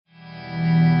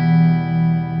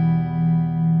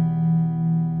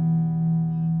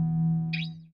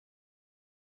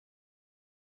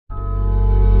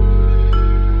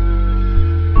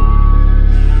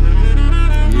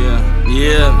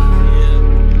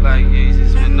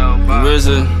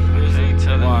Wizard. Ain't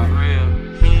telling the real.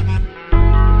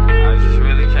 I just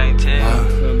really can't tell.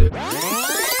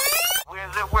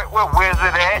 Where's it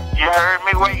at? You heard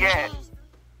me? Where you at?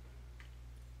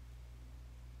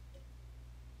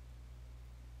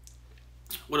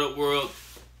 What up, world?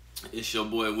 It's your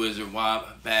boy Wizard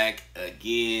Wop back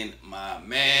again, my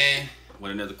man,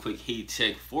 with another quick heat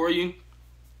check for you.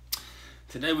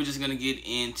 Today we're just gonna get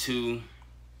into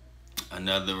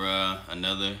another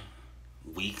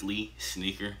weekly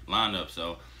sneaker lineup.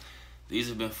 So these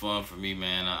have been fun for me,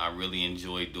 man. I really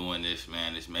enjoy doing this,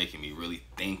 man. It's making me really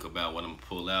think about what I'm gonna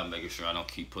pull out, making sure I don't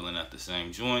keep pulling out the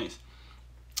same joints,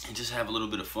 and just have a little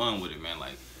bit of fun with it, man.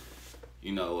 Like,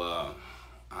 you know,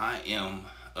 I am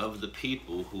of the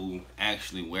people who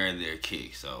actually wear their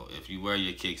kicks. So if you wear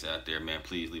your kicks out there, man,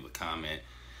 please leave a comment.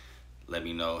 Let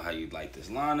me know how you like this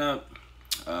lineup.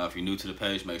 If you're new to the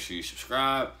page, make sure you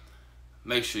subscribe.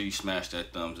 Make sure you smash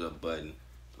that thumbs up button.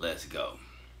 Let's go.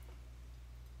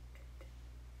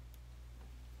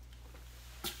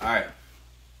 All right.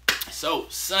 So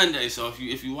Sunday. So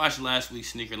if you watched last week's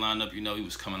sneaker lineup, you know he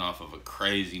was coming off of a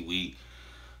crazy week,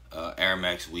 Air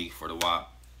Max week for the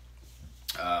WAP.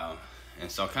 And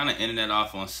so kind of ending that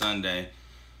off on Sunday,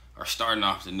 or starting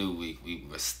off the new week, we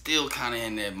were still kind of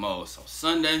in that mode. So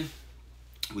Sunday,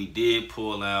 we did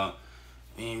pull out.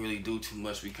 We didn't really do too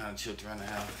much. We kind of chilled around the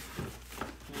house.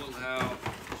 Pull out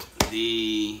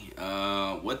the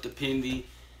What the Pindy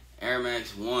Air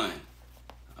Max 1.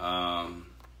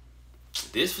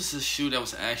 This was a shoe that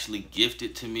was actually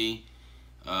gifted to me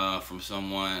from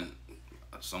someone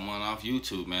off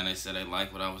YouTube, man. They said they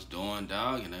liked what I was doing,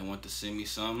 dog, and they want to send me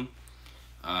something.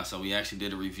 So we actually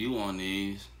did a review on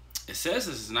these. It says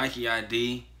this is Nike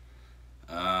ID,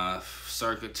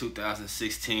 circa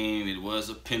 2016. It was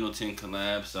a Pendleton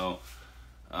collab, so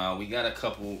we got a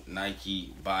couple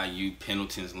Nike by You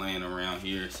Pendletons laying around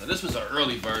here. So this was an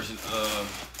early version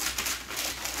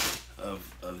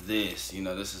of this. You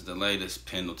know, this is the latest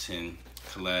Pendleton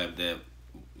collab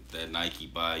that Nike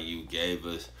by You gave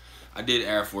us. I did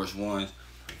Air Force Ones,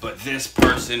 but this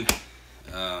person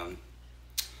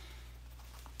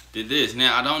did this.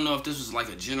 Now, I don't know if this was like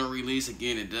a general release.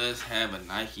 Again, it does have a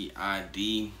Nike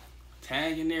ID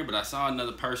tag in there, but I saw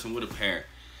another person with a pair,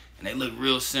 and they look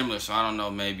real similar, so I don't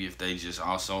know maybe if they just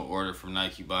also ordered from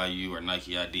Nike by You or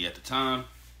Nike ID at the time.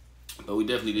 But we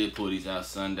definitely did pull these out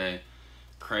Sunday.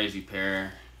 Crazy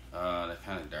pair. They're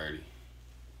kind of dirty,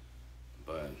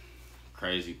 but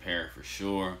crazy pair for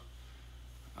sure.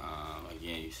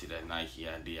 Again, you see that Nike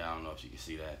ID. I don't know if you can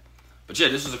see that, but yeah,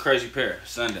 this was a crazy pair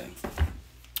Sunday.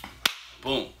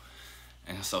 Boom.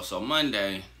 And so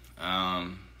Monday,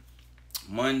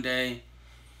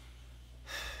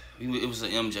 it was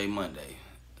an MJ Monday,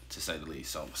 to say the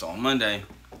least. So on Monday,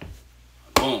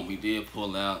 boom, we did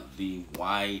pull out the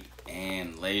white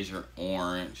and laser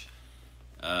orange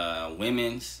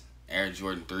women's Air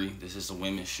Jordan 3. This is a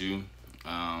women's shoe.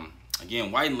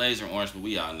 Again, white and laser orange, but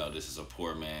we all know this is a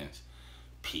poor man's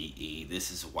PE.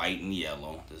 This is white and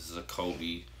yellow. This is a poor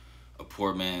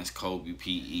man's Kobe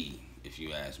PE. If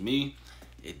you ask me,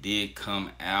 it did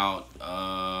come out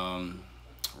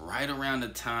right around the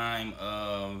time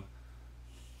of,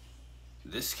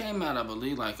 this came out, I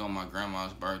believe, like on my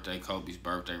grandma's birthday, Kobe's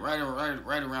birthday, right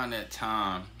around that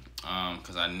time,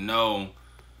 because I know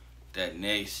that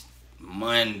next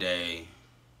Monday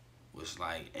was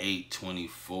like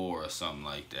 8/24 or something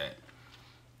like that.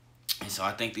 And so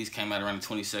I think these came out around the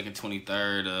 22nd,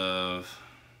 23rd of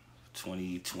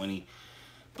 2020.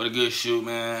 But a good shoe,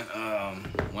 man.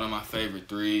 One of my favorite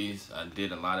threes. I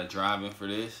did a lot of driving for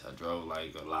this. I drove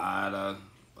like a lot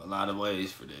of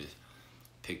ways for this.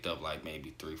 Picked up like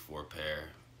maybe 3-4 pair.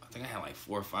 I think I had like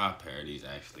 4 or 5 pair of these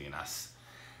actually. And I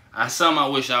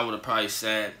wish I would have probably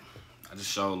sat. I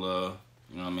just show love,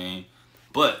 you know what I mean?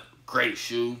 But great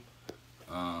shoe,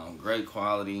 great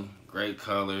quality, great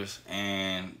colors,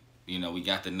 and you know, we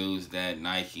got the news that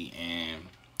Nike and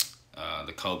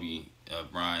the Kobe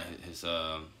Bryant, his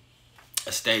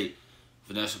estate,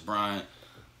 Vanessa Bryant,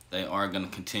 they are going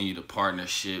to continue the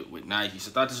partnership with Nike.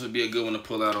 So I thought this would be a good one to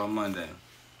pull out on Monday.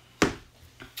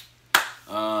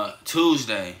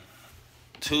 Tuesday,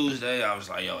 I was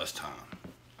like, yo, it's time.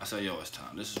 I said, yo, it's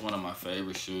time. This is one of my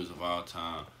favorite shoes of all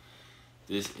time.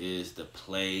 This is the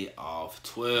Playoff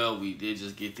 12. We did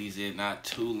just get these in not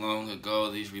too long ago.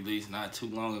 These released not too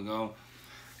long ago.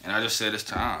 And I just said it's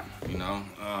time, you know.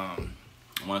 I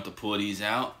wanted to pull these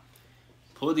out.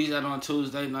 Pulled these out on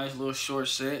Tuesday. Nice little short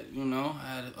set, you know. I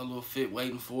had a little fit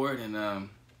waiting for it. And,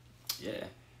 yeah.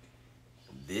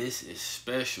 This is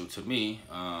special to me.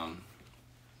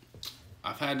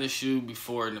 I've had this shoe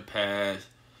before in the past,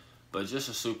 but just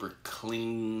a super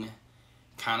clean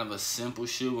kind of a simple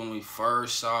shoe when we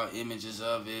first saw images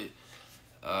of it.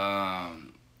 A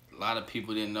lot of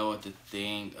people didn't know what to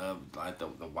think of, like the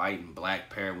white and black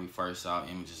pair. We first saw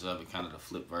images of it, kind of the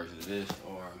flip version of this,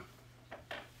 or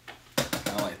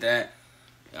kind of like that.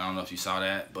 I don't know if you saw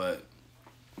that, but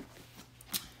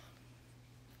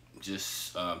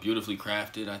just beautifully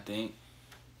crafted, I think.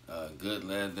 Good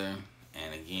leather,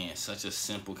 and again, such a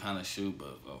simple kind of shoe,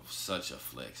 but such a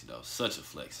flex, though. Such a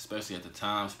flex, especially at the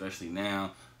time, especially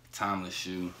now. Timeless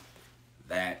shoe.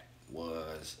 That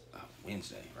was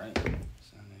Wednesday, right?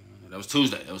 That was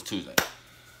Tuesday. That was Tuesday.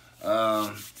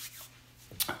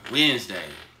 Wednesday.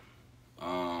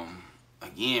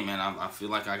 Again, man, I feel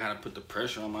like I gotta put the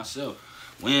pressure on myself.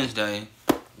 Wednesday,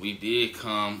 we did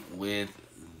come with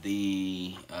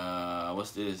the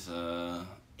what's this?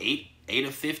 8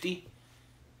 of 50.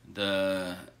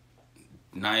 The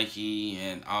Nike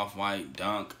and Off-White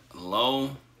Dunk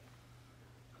Low.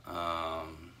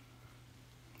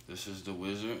 This is the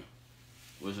Wizard.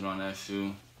 Wizard on that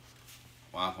shoe.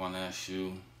 WAP on that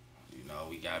shoe. You know,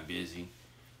 we got busy.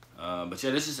 But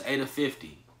yeah, this is 8 of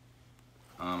 50.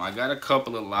 I got a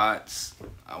couple of lots.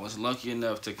 I was lucky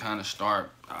enough to kind of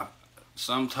start.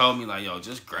 Some told me like, yo,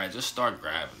 just start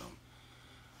grabbing them.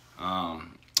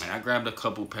 And I grabbed a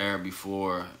couple pair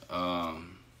before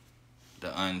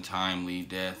the untimely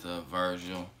death of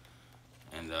Virgil,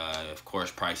 and of course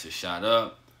prices shot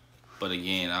up. But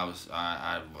again,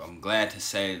 I'm glad to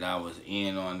say that I was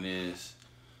in on this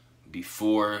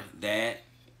before that.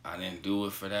 I didn't do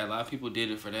it for that. A lot of people did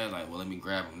it for that, like, well, let me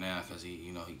grab him now because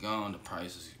he gone, the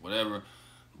prices, whatever.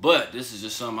 But this is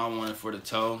just something I wanted for the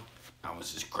toe. I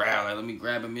was just let me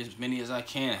grab him as many as I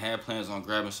can. I had plans on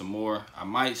grabbing some more. I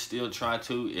might still try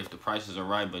to if the prices are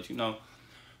right, but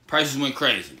prices went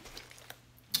crazy.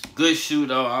 Good shoe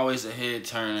though, always a head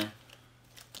turner.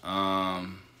 Yeah,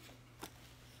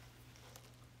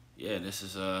 this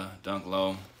is a Dunk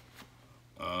Low.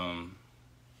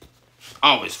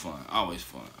 Always fun, always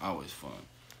fun, always fun.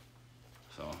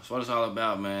 So that's what it's all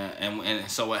about, man. And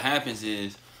so what happens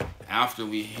is, after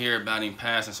we hear about him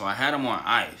passing, so I had him on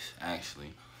ice,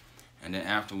 actually. And then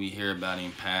after we hear about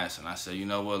him passing, I said, you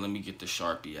know what, let me get the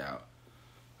Sharpie out.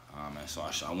 And so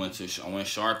I went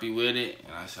Sharpie with it,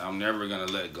 and I said, I'm never going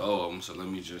to let go of him, so let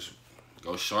me just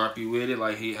go Sharpie with it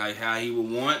like how he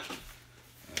would want.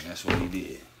 And that's what he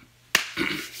did.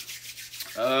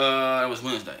 That was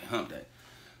Wednesday, hump day.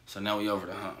 So now we over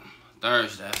to hump.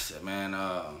 Thursday, I said, man,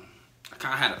 I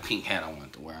kind of had a pink hat I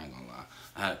wanted to wear, I ain't going to lie.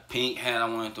 I had a pink hat I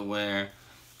wanted to wear,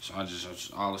 so I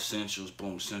just all essentials,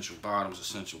 boom, essential bottoms,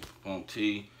 essential boom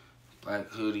tee, black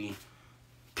hoodie,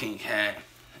 pink hat,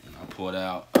 and I pulled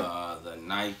out the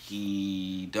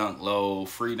Nike Dunk Low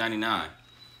Free 99.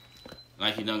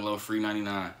 Nike Dunk Low Free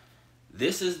 99.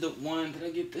 This is the one. Did I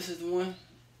get? This is the one.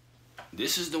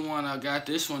 This is the one. I got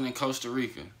this one in Costa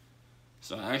Rica.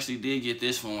 So I actually did get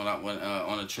this one when I went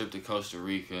on a trip to Costa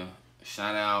Rica.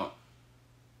 Shout out.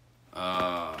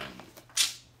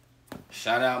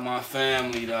 Shout out my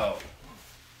family though.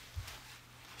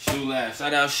 Shoe Lab.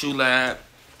 Shout out Shoe Lab.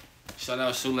 Shout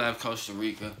out Shoe Lab Costa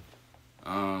Rica.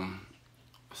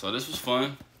 So this was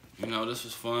fun. This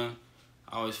was fun.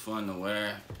 Always fun to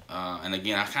wear. And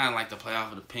again, I kind of like to play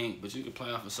off of the pink, but you can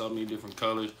play off of so many different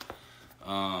colors.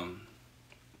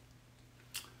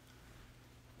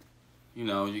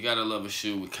 You gotta love a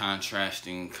shoe with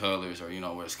contrasting colors, or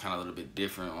where it's kind of a little bit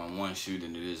different on one shoe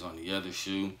than it is on the other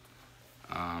shoe.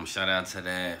 Shout out to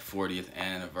that 40th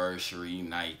anniversary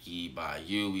Nike by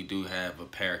you. We do have a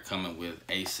pair coming with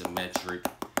asymmetric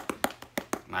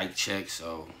Nike checks,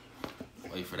 so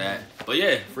wait for that. But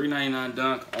yeah, free 99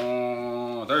 dunk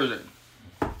on Thursday.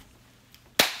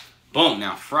 Boom.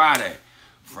 Now Friday,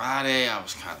 I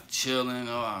was kind of chilling.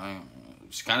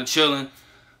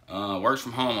 Worked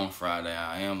from home on Friday.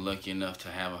 I am lucky enough to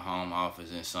have a home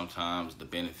office, and sometimes the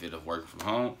benefit of working from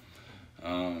home.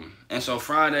 And so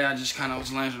Friday, I just kind of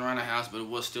was lounging around the house, but it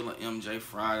was still an MJ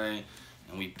Friday,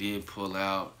 and we did pull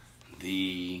out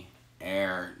the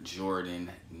Air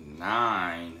Jordan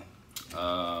 9.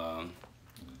 I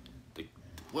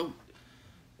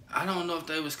don't know if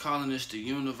they was calling this the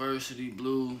University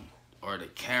Blue or the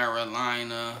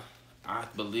Carolina. I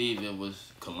believe it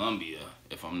was Columbia,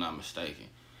 if I'm not mistaken.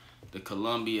 The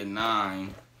Columbia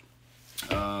 9.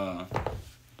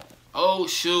 Old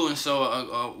shoe, and so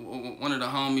one of the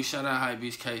homies, shout out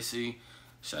Hypebeast KC,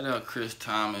 shout out Chris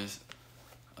Thomas.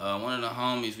 One of the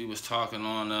homies, we was talking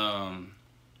on,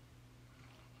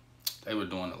 they were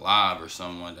doing a live or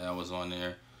something like that. I was on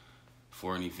there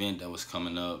for an event that was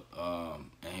coming up,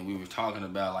 and we were talking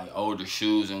about like older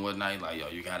shoes and whatnot. Like, yo,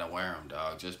 you gotta wear them,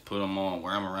 dog. Just put them on,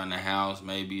 wear them around the house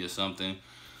maybe or something.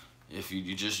 if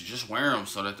you just wear them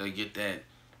so that they get that.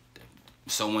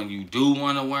 So when you do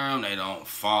want to wear them, they don't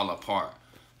fall apart.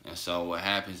 And so what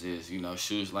happens is, you know,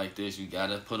 shoes like this, you got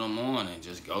to put them on and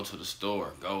just go to the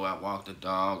store. Go out, walk the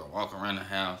dog, or walk around the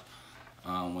house.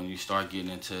 When you start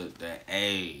getting into that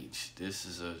age, this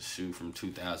is a shoe from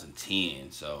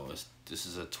 2010. So this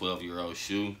is a 12-year-old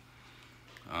shoe.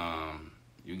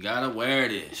 You got to wear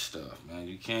this stuff, man.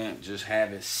 You can't just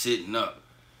have it sitting up.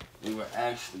 We were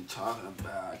actually talking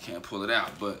about, I can't pull it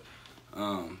out, but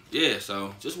yeah,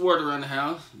 so just wore it around the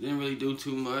house. Didn't really do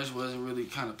too much. Wasn't really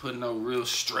kind of putting no real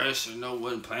stress or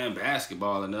wasn't playing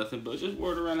basketball or nothing, but just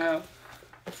wore it around the house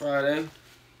Friday.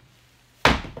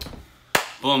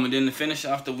 Boom, and then to finish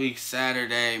off the week,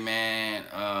 Saturday, man.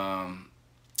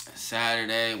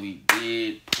 Saturday, we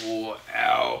did pull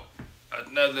out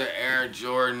another Air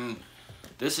Jordan.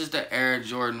 This is the Air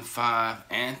Jordan 5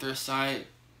 Anthracite.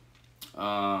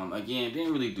 Again,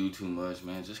 didn't really do too much,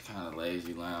 man. Just kind of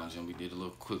lazy lounging. We did a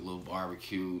quick little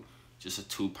barbecue, just a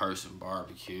 2-person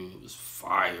barbecue. It was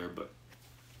fire, but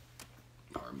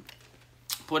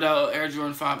put out Air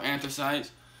Jordan 5 Anthracites.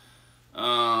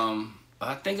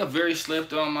 I think a very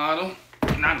slept-on model,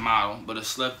 not model, but a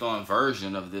slept-on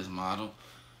version of this model.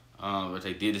 What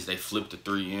they did is they flipped the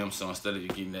 3M, so instead of you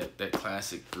getting that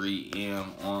classic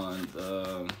 3M on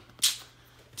the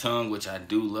tongue, which I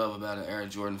do love about an Air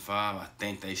Jordan 5, I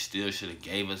think they still should have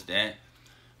gave us that,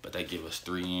 but they give us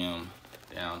 3M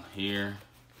down here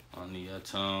on the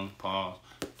tongue, pause,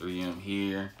 3M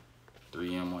here,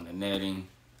 3M on the netting,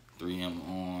 3M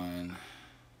on,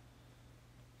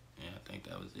 yeah, I think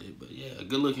that was it. But yeah, a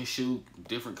good looking shoe,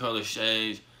 different color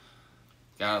shades.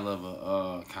 Gotta love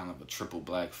a kind of a triple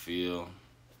black feel.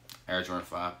 Air Jordan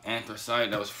 5 Anthracite.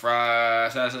 That was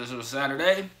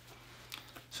Saturday.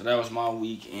 So that was my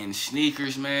week in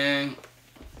sneakers, man.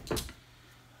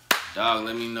 Dog,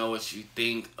 let me know what you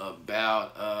think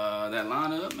about that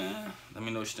lineup, man. Let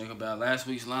me know what you think about last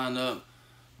week's lineup.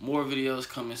 More videos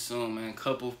coming soon, man.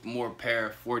 Couple more pair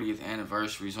of 40th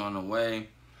anniversaries on the way.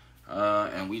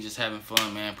 And we just having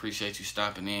fun, man. Appreciate you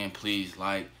stopping in. Please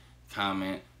like,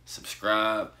 comment,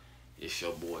 subscribe. It's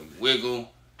your boy Wiggle.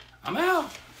 I'm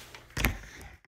out.